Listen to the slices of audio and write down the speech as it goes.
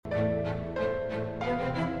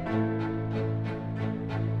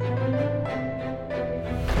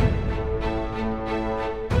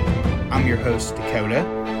your host, Dakota.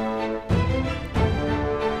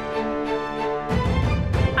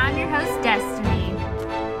 I'm your host, Destiny.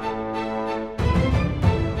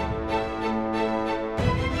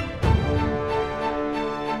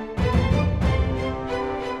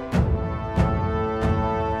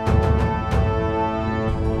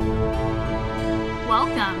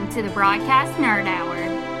 Welcome to the Broadcast Nerd Hour.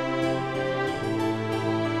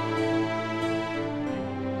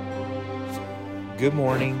 Good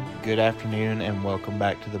morning, good afternoon, and welcome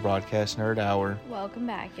back to the Broadcast Nerd Hour. Welcome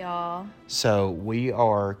back, y'all. So, we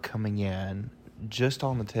are coming in just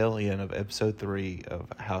on the tail end of episode 3 of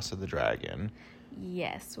House of the Dragon.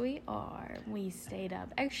 Yes, we are. We stayed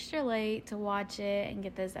up extra late to watch it and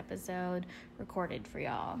get this episode recorded for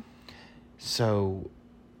y'all. So,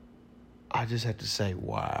 I just have to say,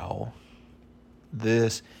 wow.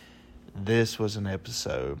 This was an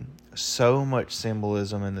episode. So much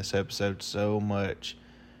symbolism in this episode, so much,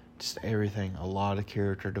 just everything. A lot of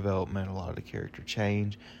character development, a lot of character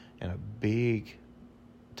change, and a big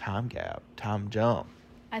time gap, time jump.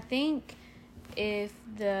 I think if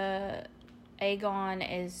the Aegon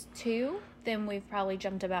is 2, then we've probably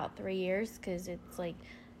jumped about 3 years because it's like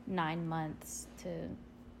 9 months to,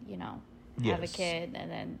 have a kid and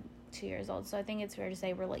then 2 years old. So I think it's fair to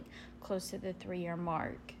say we're like close to the 3-year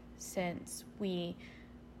mark since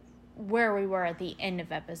where we were at the end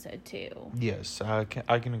of episode 2. Yes, I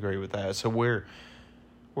can agree with that. So we're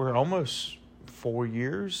almost 4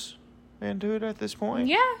 years into it at this point.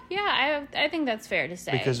 Yeah, I think that's fair to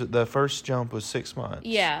say. Because the first jump was 6 months.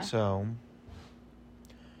 Yeah.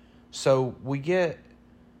 So we get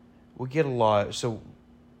a lot. So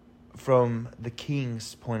from the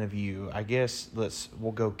king's point of view, I guess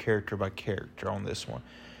we'll go character by character on this one.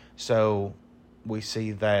 So we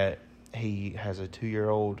see that he has a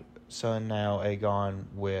 2-year-old son now, Aegon,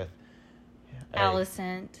 with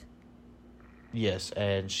Alicent. Yes,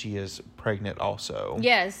 and she is pregnant also.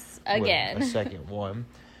 Yes, again. With a second one.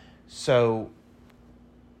 So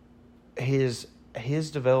his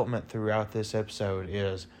development throughout this episode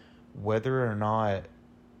is whether or not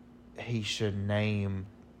he should name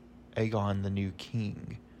Aegon the new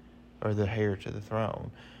king or the heir to the throne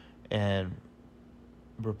and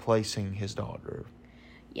replacing his daughter.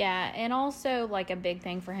 Yeah, and also, like, a big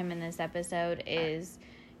thing for him in this episode is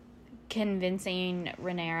convincing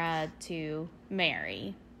Rhaenyra to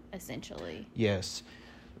marry, essentially. Yes,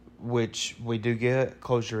 which we do get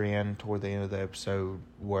closure in toward the end of the episode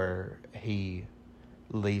where he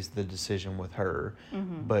leaves the decision with her,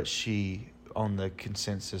 but she, on the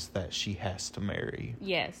consensus that she has to marry.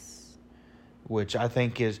 Yes. Which I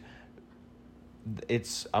think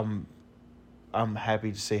I'm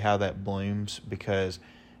happy to see how that blooms because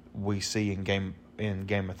we see in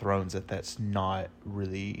Game of Thrones that that's not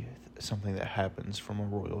really something that happens from a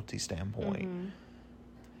royalty standpoint.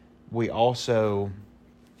 We also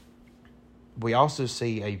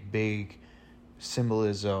see a big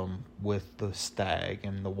symbolism with the stag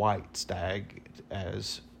and the white stag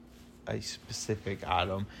as a specific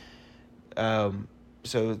item.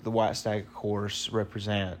 So the white stag, of course,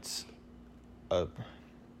 represents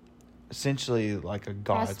essentially like a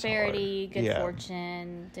god's prosperity, heart. Good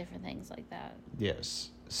fortune, different things like that. Yes.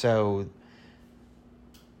 So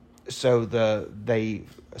they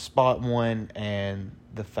spot one, and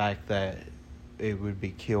the fact that it would be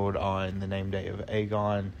killed on the name day of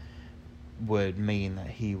Aegon would mean that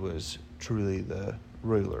he was truly the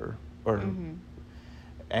ruler,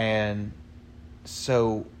 and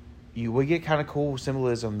so we get kind of cool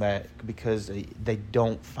symbolism that because they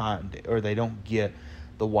don't find it or they don't get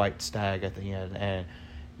the white stag at the end, and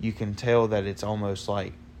you can tell that it's almost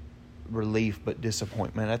like relief but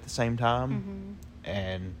disappointment at the same time,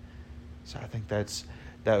 and so I think that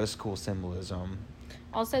was cool symbolism.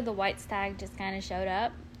 Also, the white stag just kind of showed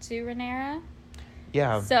up to Rhaenyra.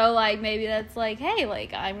 Yeah. So, like, maybe that's like, hey,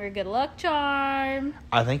 like, I'm your good luck charm.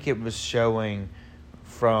 I think it was showing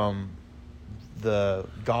from the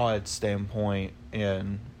god standpoint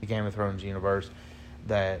in the Game of Thrones universe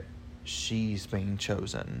that she's being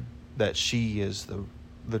chosen, that she is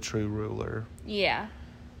the true ruler. Yeah.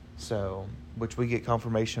 So, which we get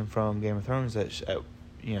confirmation from Game of Thrones that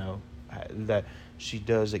that she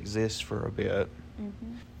does exist for a bit.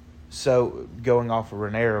 So, going off of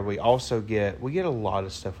Rhaenyra, we also get a lot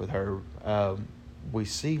of stuff with her. We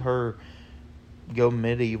see her go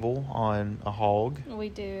medieval on a hog. We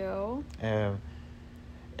do.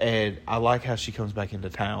 And I like how she comes back into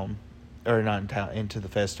town. Or not in town, into the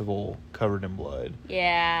festival covered in blood.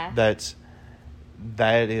 Yeah.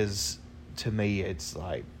 That is, to me, it's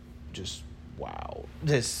like, just, wow.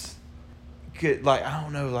 This could, like, I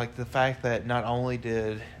don't know, like, the fact that not only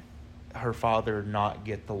did her father not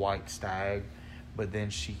get the white stag, but then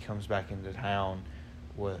she comes back into town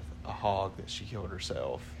with a hog that she killed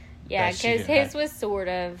herself. Yeah, because his was sort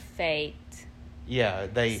of faked. Yeah,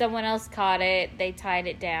 someone else caught it, they tied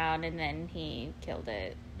it down, and then he killed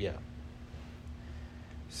it. Yeah.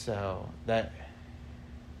 So, then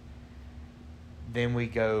we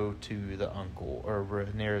go to the uncle, or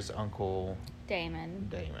Rhaenyra's uncle... Damon.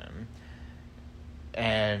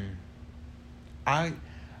 And I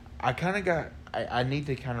kind of got... I need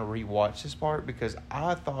to kind of rewatch this part, because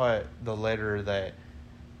I thought the letter that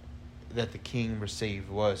the king received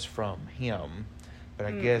was from him, but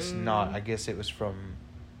I guess not. I guess it was from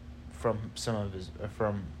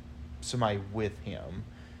somebody with him,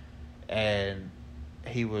 and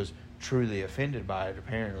he was truly offended by it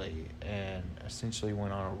apparently, and essentially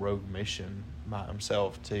went on a rogue mission by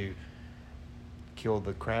himself to kill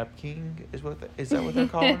the Crab King. Is that what they're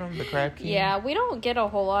calling him? The Crab King? Yeah, we don't get a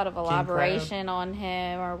whole lot of elaboration on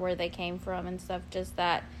him or where they came from and stuff. Just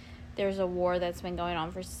that there's a war that's been going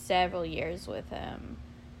on for several years with him.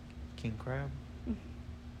 King Crab?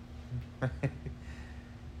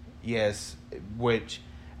 Yes, which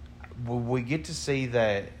we get to see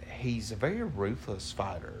that he's a very ruthless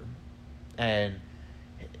fighter, and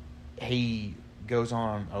he goes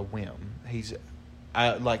on a whim.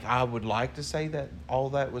 I would like to say that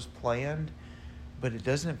all that was planned, but it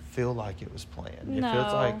doesn't feel like it was planned. No. It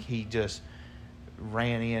feels like he just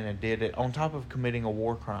ran in and did it, on top of committing a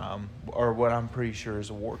war crime, or what I'm pretty sure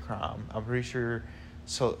is a war crime. I'm pretty sure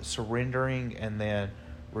surrendering and then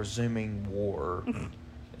resuming war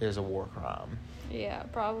is a war crime. Yeah,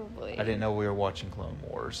 probably. I didn't know we were watching Clone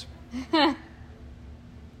Wars.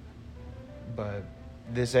 But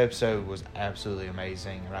this episode was absolutely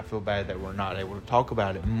amazing, and I feel bad that we're not able to talk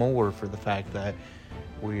about it more for the fact that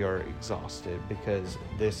we are exhausted, because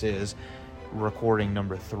this is recording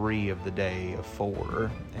number 3 of the day of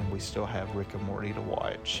 4, and we still have Rick and Morty to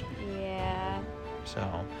watch. Yeah.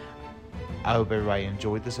 So, I hope everybody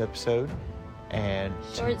enjoyed this episode. And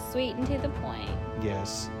short, sweet, and to the point.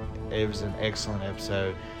 Yes, it was an excellent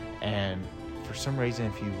episode. And for some reason,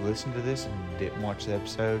 if you listened to this and didn't watch the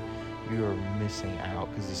episode, you are missing out,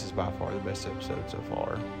 because this is by far the best episode so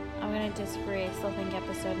far. I'm going to disagree. I still think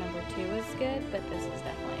episode number 2 is good, but this is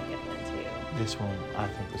definitely a good one too. This one, I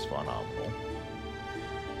think, is phenomenal.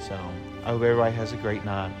 So, I hope everybody has a great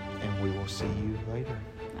night, and we will see you later.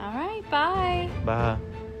 All right, bye. Bye.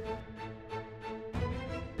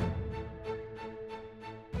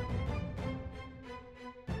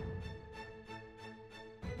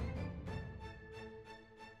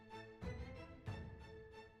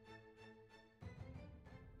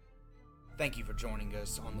 Thank you for joining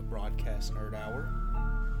us on the Broadcast Nerd Hour.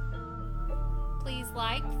 Please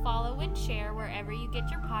like, follow, and share wherever you get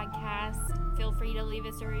your podcasts. Feel free to leave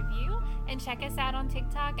us a review and check us out on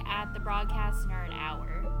TikTok at the Broadcast Nerd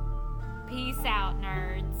Hour. Peace out,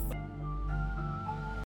 nerds.